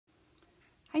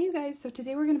Hi you guys, so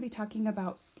today we're going to be talking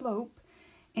about slope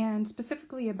and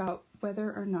specifically about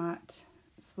whether or not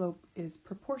slope is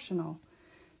proportional.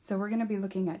 So we're going to be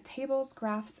looking at tables,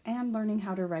 graphs, and learning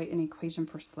how to write an equation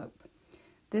for slope.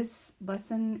 This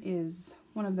lesson is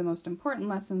one of the most important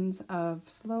lessons of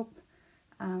slope,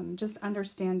 just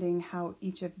understanding how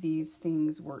each of these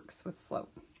things works with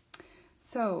slope.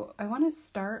 So I want to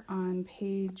start on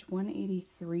page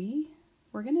 183.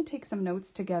 We're going to take some notes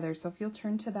together, so if you'll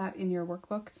turn to that in your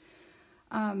workbook.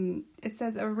 It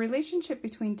says a relationship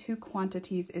between two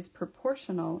quantities is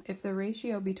proportional if the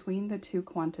ratio between the two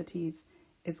quantities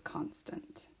is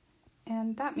constant.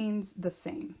 And that means the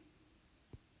same.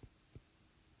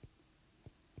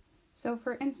 So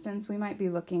for instance, we might be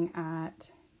looking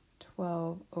at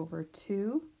 12 over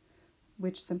 2,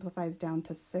 which simplifies down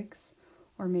to 6,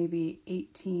 or maybe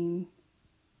 18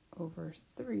 over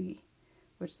 3,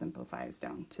 which simplifies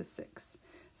down to 6.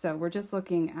 So we're just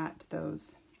looking at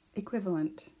those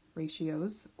equivalent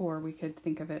ratios, or we could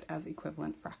think of it as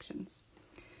equivalent fractions.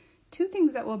 Two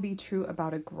things that will be true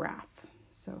about a graph.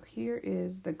 So here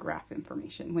is the graph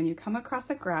information. When you come across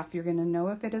a graph, you're going to know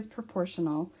if it is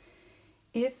proportional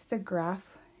if the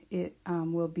graph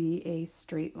will be a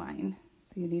straight line.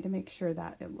 So you need to make sure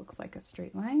that it looks like a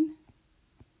straight line.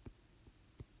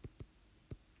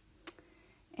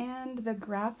 And the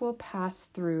graph will pass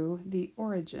through the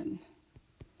origin.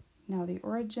 Now the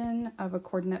origin of a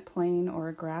coordinate plane or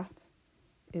a graph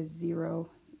is 0,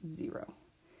 0.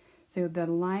 So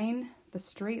the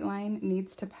straight line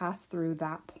needs to pass through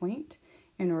that point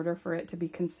in order for it to be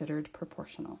considered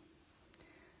proportional.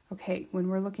 Okay, when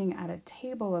we're looking at a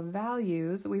table of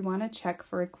values, we want to check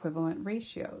for equivalent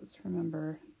ratios.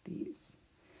 Remember these.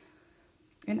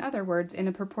 In other words, in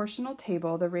a proportional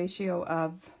table, the ratio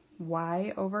of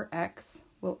y over x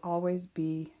will always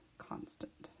be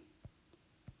constant.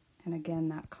 And again,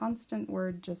 that constant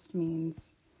word just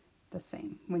means the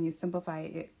same. When you simplify,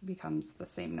 it becomes the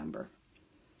same number.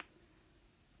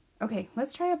 Okay,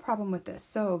 let's try a problem with this.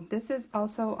 So this is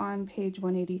also on page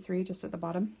 183, just at the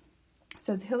bottom. It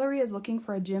says, Hillary is looking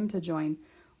for a gym to join.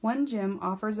 One gym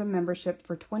offers a membership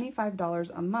for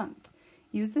 $25 a month.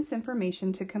 Use this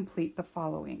information to complete the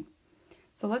following.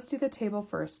 So let's do the table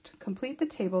first. Complete the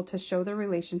table to show the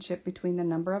relationship between the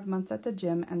number of months at the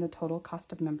gym and the total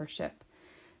cost of membership.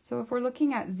 So if we're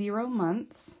looking at 0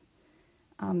 months,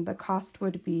 the cost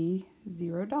would be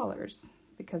 $0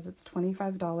 because it's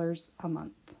 $25 a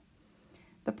month.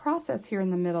 The process here in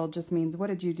the middle just means, what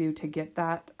did you do to get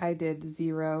that? I did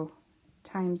 0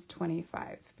 times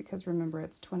 25 because remember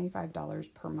it's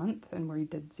 $25 per month and we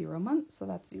did 0 months, so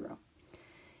that's 0.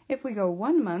 If we go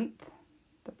 1 month,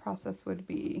 the process would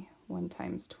be 1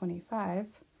 times 25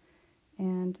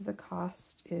 and the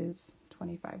cost is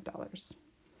 $25.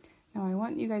 Now I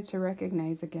want you guys to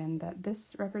recognize again that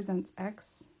this represents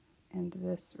x and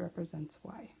this represents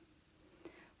y.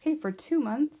 Okay, for 2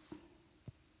 months,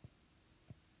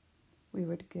 we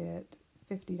would get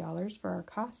 $50 for our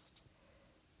cost.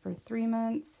 For 3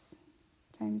 months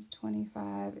times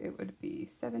 25, it would be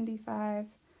 $75.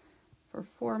 For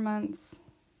 4 months,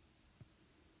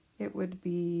 it would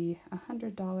be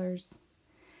 $100.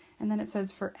 And then it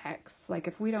says for x, like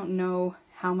if we don't know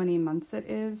how many months it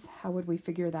is, how would we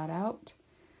figure that out?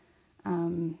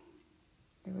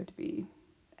 It would be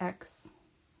x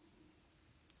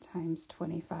times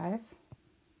 25,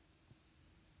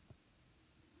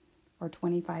 or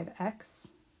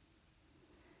 25x.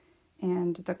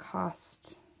 And the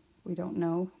cost, we don't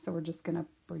know, so we're just going to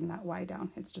bring that y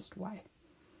down. It's just y.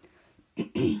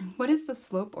 What is the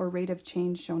slope or rate of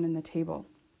change shown in the table?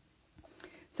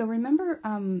 So remember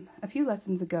a few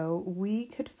lessons ago, we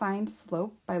could find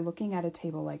slope by looking at a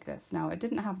table like this. Now, it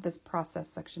didn't have this process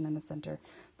section in the center,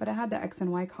 but it had the x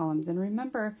and y columns. And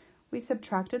remember, we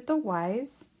subtracted the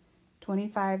y's.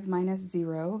 25 minus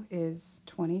 0 is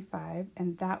 25,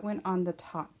 and that went on the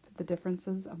top. The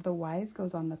differences of the y's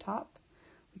goes on the top.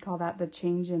 We call that the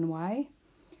change in y.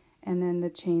 And then the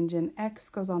change in x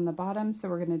goes on the bottom, so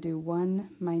we're going to do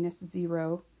 1 minus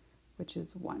 0, which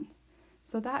is 1.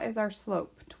 So that is our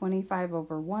slope, 25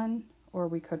 over 1, or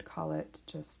we could call it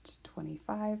just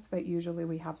 25, but usually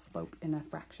we have slope in a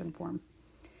fraction form.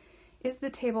 Is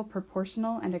the table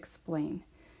proportional, and explain?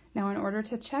 Now in order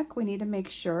to check, we need to make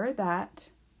sure that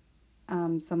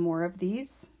some more of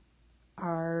these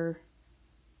are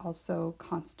also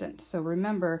constant. So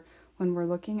remember, when we're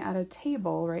looking at a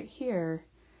table right here,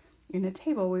 in a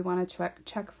table we want to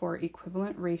check for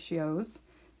equivalent ratios.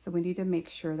 So we need to make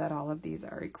sure that all of these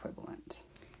are equivalent.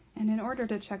 And in order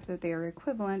to check that they are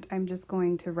equivalent, I'm just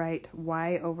going to write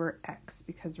y over x,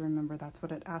 because remember that's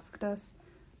what it asked us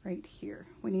right here.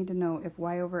 We need to know if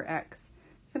y over x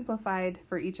Simplified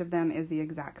for each of them is the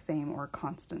exact same or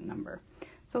constant number.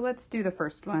 So let's do the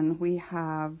first one. We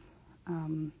have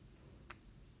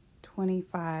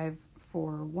 25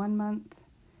 for 1 month.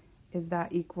 Is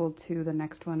that equal to the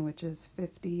next one, which is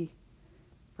 50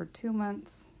 for 2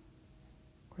 months?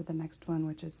 Or the next one,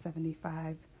 which is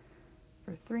 75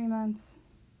 for 3 months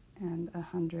and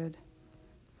 100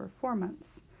 for 4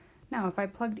 months. Now, if I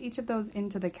plugged each of those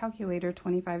into the calculator,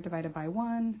 25 divided by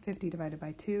 1, 50 divided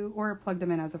by 2, or plugged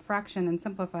them in as a fraction and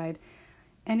simplified,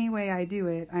 any way I do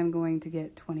it, I'm going to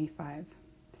get 25.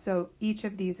 So each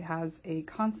of these has a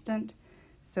constant.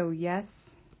 So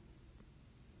yes,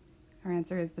 our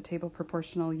answer is the table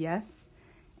proportional yes,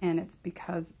 and it's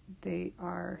because the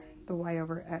y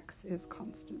over x is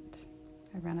constant.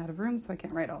 I ran out of room, so I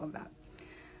can't write all of that.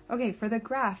 Okay, for the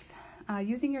graph,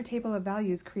 using your table of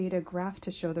values, create a graph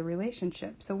to show the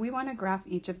relationship. So we want to graph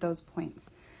each of those points.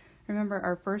 Remember,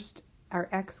 our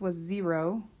x was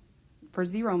 0. For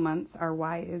 0 months, our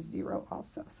y is 0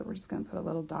 also. So we're just going to put a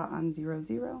little dot on 0,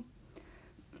 0.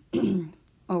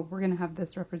 Oh, we're going to have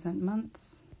this represent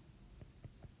months.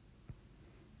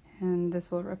 And this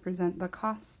will represent the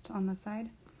cost on the side.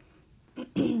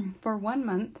 For 1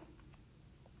 month,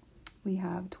 we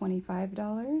have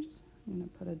 $25. I'm going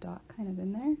to put a dot kind of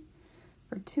in there.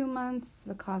 For 2 months,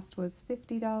 the cost was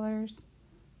 $50.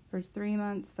 For 3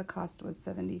 months, the cost was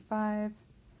 $75.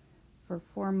 For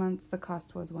 4 months, the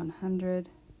cost was $100.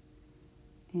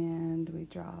 And we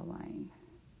draw a line.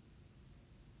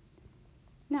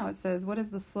 Now it says, what is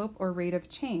the slope or rate of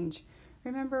change?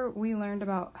 Remember, we learned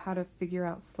about how to figure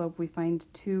out slope. We find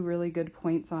 2 really good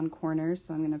points on corners,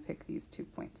 so I'm going to pick these 2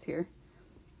 points here.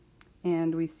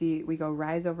 And we go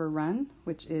rise over run,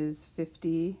 which is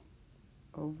 50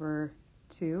 over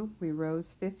 2. We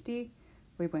rose 50,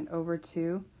 we went over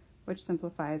 2, which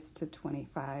simplifies to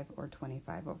 25, or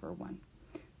 25 over 1.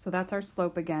 So that's our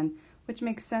slope again, which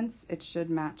makes sense. It should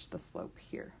match the slope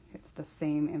here. It's the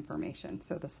same information,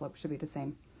 so the slope should be the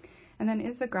same. And then,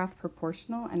 is the graph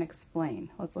proportional? And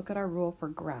explain. Let's look at our rule for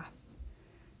graph.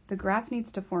 The graph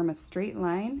needs to form a straight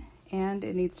line, and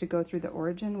it needs to go through the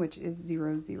origin, which is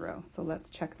 0, 0. So let's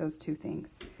check those 2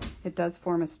 things. It does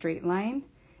form a straight line,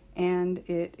 and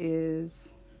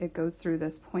it goes through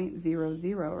this point 0,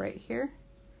 0 right here.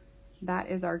 That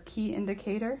is our key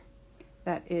indicator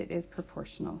that it is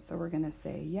proportional. So we're going to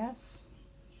say yes,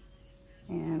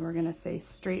 and we're going to say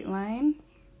straight line,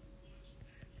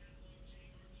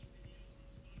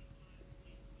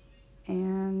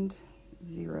 and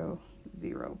 0,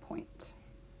 0 point.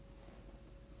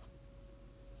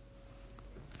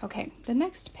 Okay, the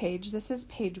next page, this is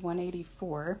page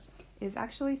 184, is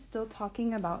actually still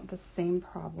talking about the same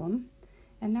problem.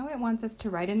 And now it wants us to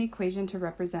write an equation to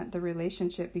represent the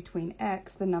relationship between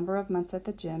x, the number of months at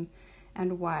the gym,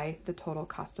 and y, the total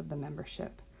cost of the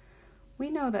membership. We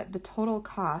know that the total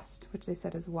cost, which they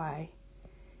said is y,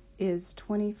 is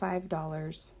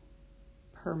 $25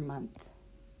 per month.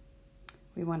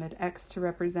 We wanted x to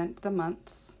represent the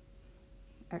months,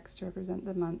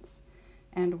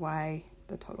 and y,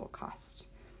 the total cost.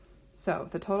 So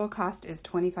the total cost is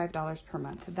 $25 per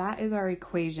month. That is our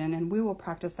equation, and we will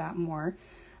practice that more.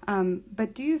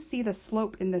 But do you see the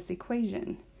slope in this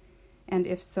equation? And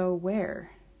if so,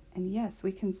 where? And yes,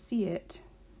 we can see it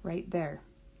right there.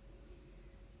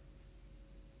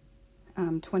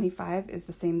 25 is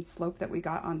the same slope that we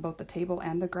got on both the table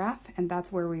and the graph, and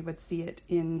that's where we would see it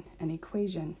in an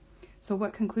equation. So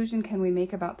what conclusion can we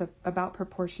make about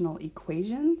proportional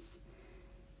equations?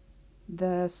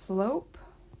 The slope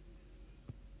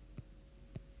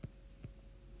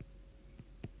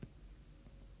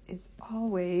is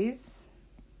always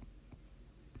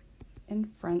in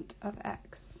front of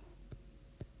x.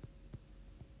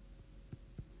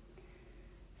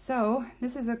 So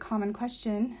this is a common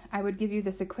question. I would give you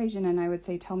this equation and I would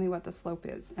say, tell me what the slope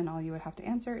is. And all you would have to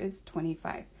answer is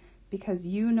 25, because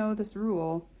you know this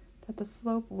rule that the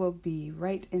slope will be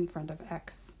right in front of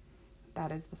x.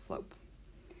 That is the slope.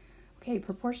 Okay,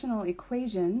 proportional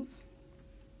equations.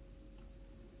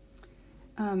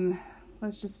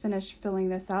 Let's just finish filling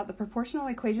this out. The proportional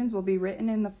equations will be written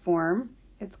in the form,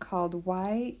 it's called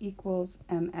y equals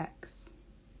mx,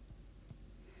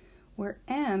 where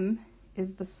m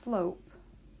is the slope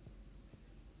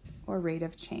or rate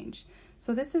of change.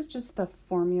 So this is just the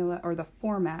formula or the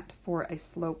format for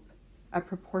a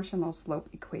proportional slope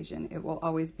equation. It will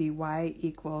always be y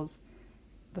equals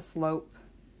the slope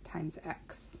times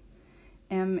x.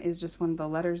 M is just one of the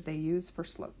letters they use for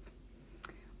slope.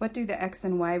 What do the x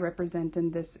and y represent in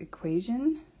this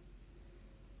equation?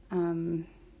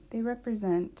 They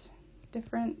represent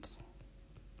different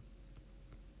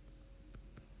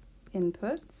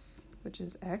inputs which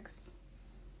is x,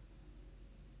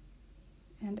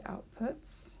 and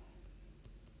outputs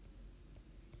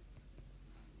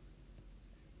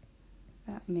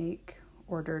that make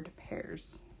ordered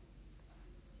pairs.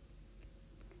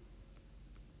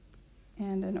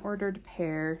 And an ordered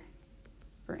pair,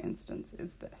 for instance,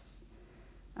 is this.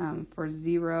 For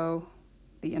 0,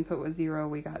 the input was 0,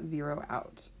 we got 0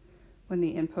 out. When the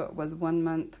input was 1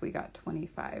 month, we got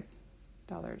 $25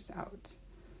 out.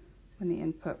 When the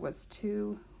input was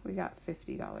 2, we got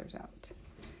 $50 out.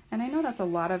 And I know that's a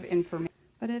lot of information,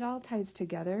 but it all ties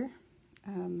together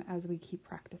as we keep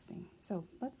practicing. So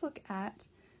let's look at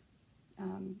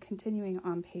continuing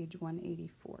on page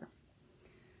 184.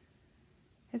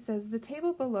 It says, the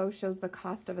table below shows the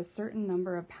cost of a certain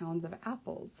number of pounds of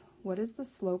apples. What is the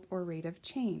slope or rate of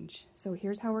change? So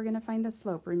here's how we're going to find the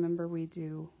slope. Remember, we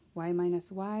do y minus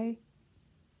y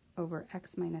over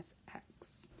x minus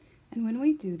x. And when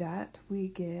we do that, we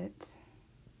get,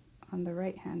 on the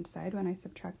right-hand side, when I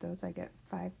subtract those, I get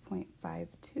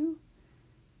 5.52.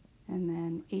 And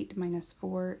then 8 minus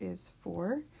 4 is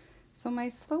 4. So my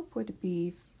slope would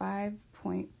be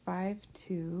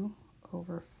 5.52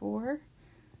 over 4.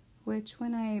 Which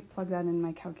when I plug that in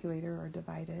my calculator or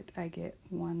divide it, I get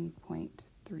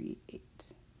 1.38.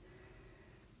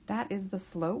 That is the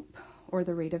slope or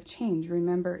the rate of change.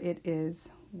 Remember, it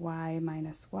is y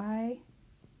minus y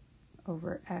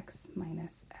over x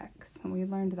minus x. And we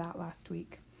learned that last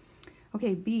week.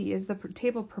 Okay, B, is the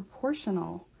table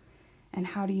proportional? And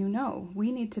how do you know?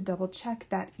 We need to double check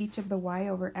that each of the y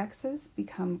over x's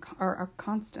are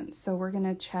constants. So we're going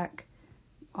to check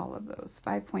all of those.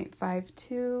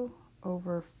 5.52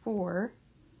 over 4,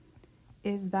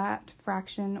 is that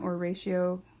fraction or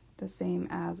ratio the same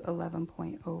as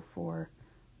 11.04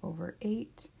 over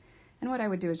 8? And what I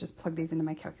would do is just plug these into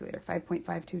my calculator.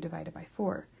 5.52 divided by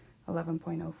 4,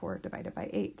 11.04 divided by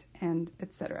 8, and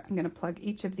etc. I'm going to plug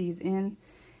each of these in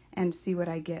and see what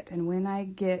I get. And when I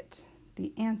get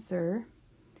the answer,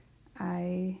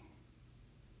 I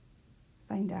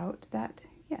find out that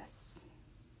yes,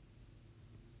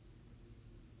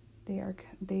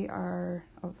 they are,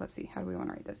 oh, let's see, how do we want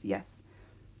to write this? Yes,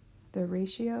 the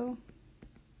ratio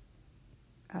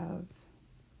of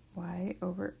y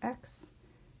over x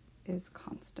is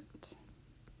constant.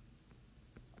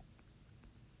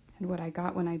 And what I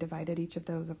got when I divided each of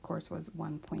those, of course, was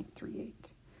 1.38.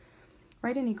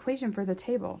 Write an equation for the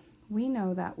table. We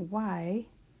know that y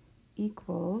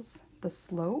equals the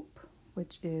slope,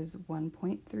 which is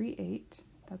 1.38.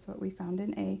 That's what we found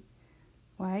in A.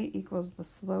 Y equals the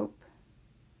slope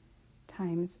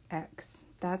times x.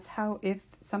 That's how, if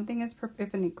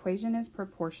an equation is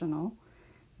proportional,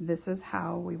 this is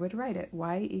how we would write it.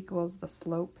 Y equals the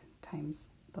slope times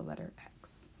the letter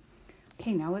x.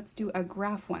 Okay, now let's do a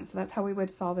graph one. So that's how we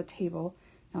would solve a table.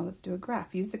 Now let's do a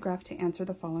graph. Use the graph to answer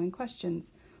the following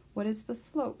questions. What is the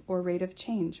slope or rate of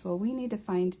change? Well, we need to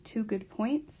find 2 good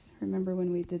points. Remember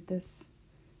when we did this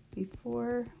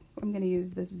before? I'm going to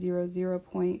use this 0, 0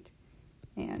 point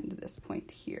and this point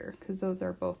here, because those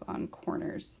are both on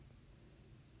corners.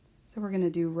 So we're going to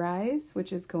do rise,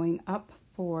 which is going up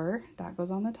 4, that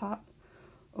goes on the top,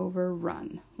 over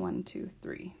run, 1, 2,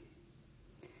 3.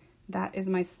 That is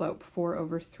my slope, 4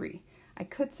 over 3. I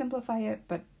could simplify it,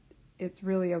 but it's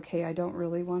really okay. I don't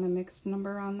really want a mixed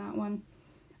number on that one.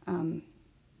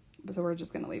 So we're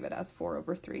just going to leave it as 4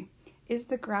 over 3. Is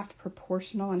the graph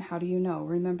proportional, and how do you know?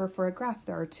 Remember, for a graph,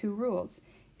 there are 2 rules.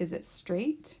 Is it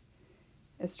straight?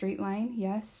 A straight line,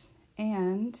 yes.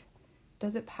 And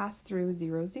does it pass through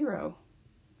 0, 0?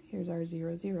 Here's our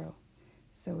 0, 0.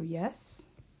 So yes,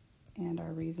 and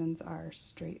our reasons are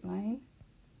straight line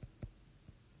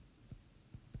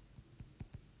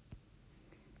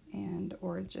and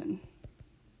origin.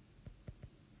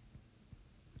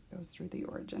 Goes through the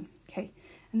origin. Okay,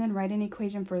 and then write an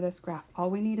equation for this graph. All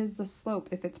we need is the slope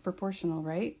if it's proportional,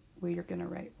 right? We're going to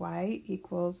write y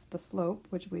equals the slope,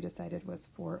 which we decided was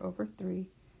 4 over 3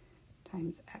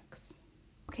 times x.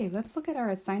 Okay, let's look at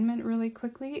our assignment really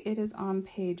quickly. It is on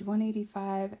page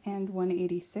 185 and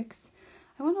 186.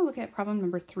 I want to look at problem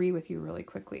number 3 with you really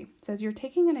quickly. It says you're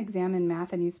taking an exam in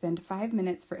math and you spend 5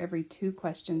 minutes for every 2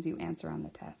 questions you answer on the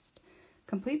test.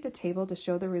 Complete the table to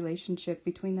show the relationship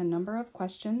between the number of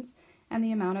questions and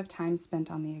the amount of time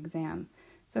spent on the exam.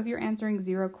 So if you're answering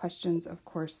 0 questions, of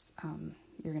course,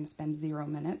 you're going to spend 0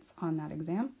 minutes on that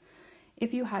exam.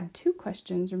 If you had 2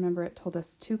 questions, remember it told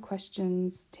us 2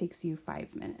 questions takes you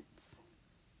 5 minutes,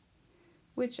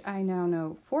 which I now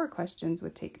know 4 questions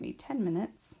would take me 10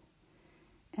 minutes.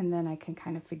 And then I can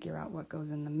kind of figure out what goes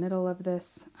in the middle of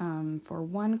this. For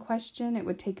 1 question, it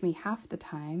would take me half the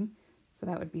time, so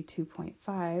that would be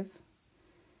 2.5.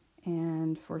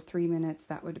 And for 3 minutes,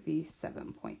 that would be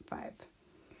 7.5.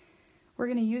 We're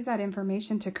going to use that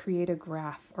information to create a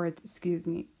graph, or excuse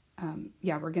me,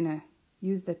 we're going to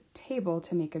use the table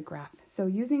to make a graph. So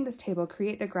using this table,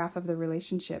 create the graph of the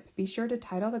relationship. Be sure to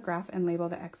title the graph and label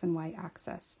the X and Y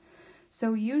axis.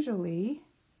 So usually,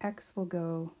 X will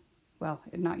go, well,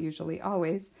 not usually,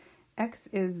 always, X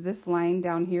is this line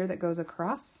down here that goes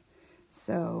across.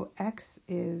 So X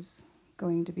is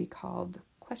going to be called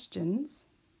questions.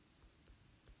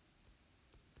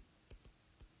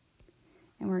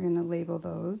 And we're going to label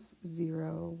those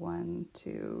 0, 1,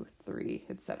 2, 3,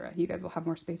 etc. You guys will have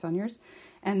more space on yours.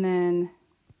 And then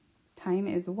time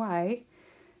is Y.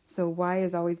 So Y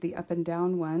is always the up and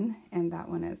down one, and that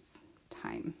one is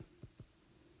time.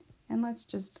 And let's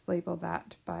just label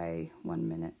that by 1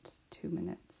 minute, 2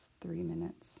 minutes, 3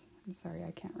 minutes. I'm sorry,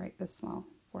 I can't write this small,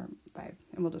 4, 5,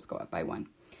 and we'll just go up by 1.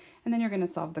 And then you're going to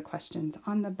solve the questions.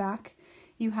 On the back,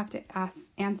 you have to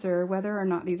answer whether or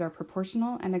not these are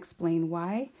proportional and explain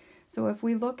why. So if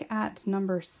we look at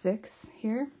number 6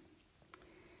 here,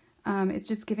 it's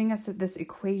just giving us this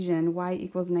equation, y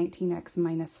equals 19x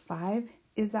minus 5.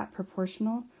 Is that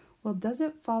proportional? Well, does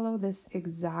it follow this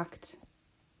exact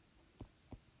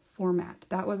format?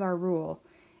 That was our rule.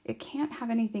 It can't have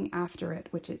anything after it,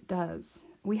 which it does.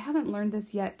 We haven't learned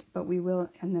this yet, but we will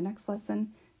in the next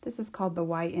lesson. This is called the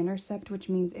y-intercept, which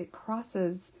means it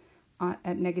crosses at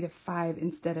 -5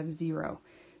 instead of 0.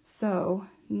 So,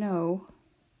 no,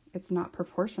 it's not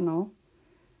proportional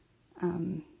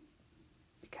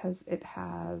because it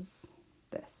has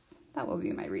this. That will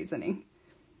be my reasoning.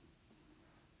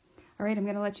 All right, I'm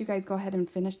going to let you guys go ahead and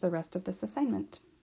finish the rest of this assignment.